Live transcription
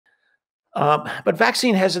But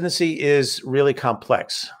vaccine hesitancy is really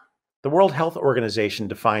complex. The World Health Organization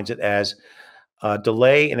defines it as a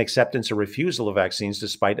delay in acceptance or refusal of vaccines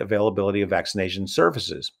despite availability of vaccination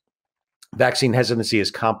services. Vaccine hesitancy is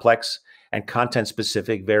complex and content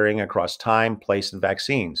specific, varying across time, place, and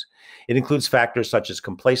vaccines. It includes factors such as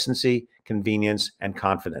complacency, convenience, and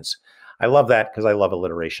confidence. I love that because I love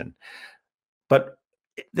alliteration. But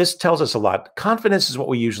this tells us a lot. Confidence is what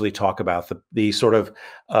we usually talk about, the sort of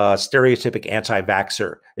stereotypic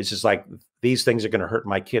anti-vaxxer. It's just like, these things are going to hurt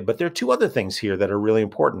my kid. But there are two other things here that are really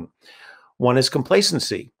important. One is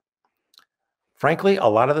complacency. Frankly, a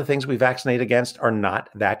lot of the things we vaccinate against are not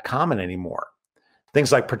that common anymore.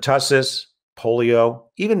 Things like pertussis, polio,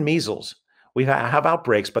 even measles. We have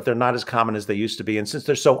outbreaks, but they're not as common as they used to be. And since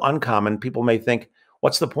they're so uncommon, people may think,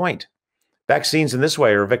 what's the point? Vaccines in this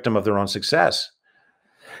way are a victim of their own success.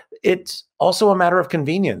 It's also a matter of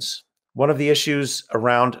convenience. One of the issues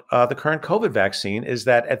around the current COVID vaccine is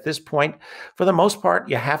that at this point, for the most part,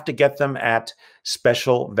 you have to get them at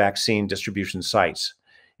special vaccine distribution sites.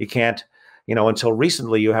 You can't, until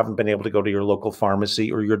recently, you haven't been able to go to your local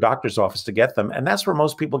pharmacy or your doctor's office to get them. And that's where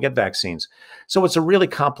most people get vaccines. So it's a really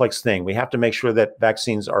complex thing. We have to make sure that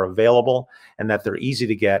vaccines are available and that they're easy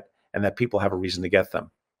to get and that people have a reason to get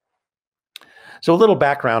them. So a little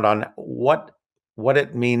background on what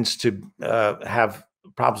it means to have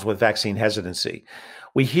problems with vaccine hesitancy.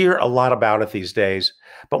 We hear a lot about it these days,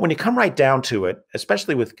 but when you come right down to it,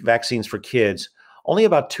 especially with vaccines for kids, only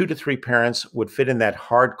about 2 to 3 parents would fit in that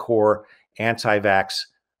hardcore anti-vax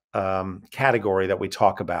category that we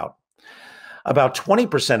talk about. About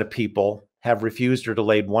 20% of people have refused or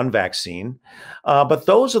delayed one vaccine, but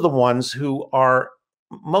those are the ones who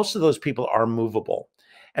most of those people are movable.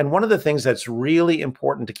 And one of the things that's really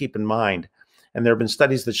important to keep in mind, and there have been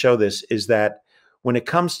studies that show this, is that when it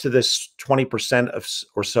comes to this 20%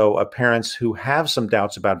 or so of parents who have some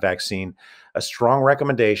doubts about vaccine, a strong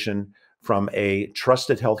recommendation from a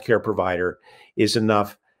trusted healthcare provider is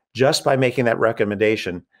enough, just by making that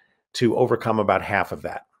recommendation, to overcome about half of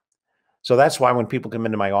that. So that's why when people come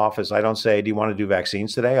into my office, I don't say, do you want to do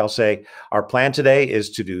vaccines today? I'll say, our plan today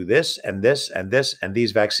is to do this and this and this and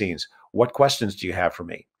these vaccines. What questions do you have for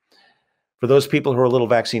me? For those people who are a little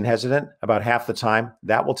vaccine hesitant, about half the time,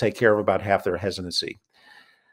 that will take care of about half their hesitancy.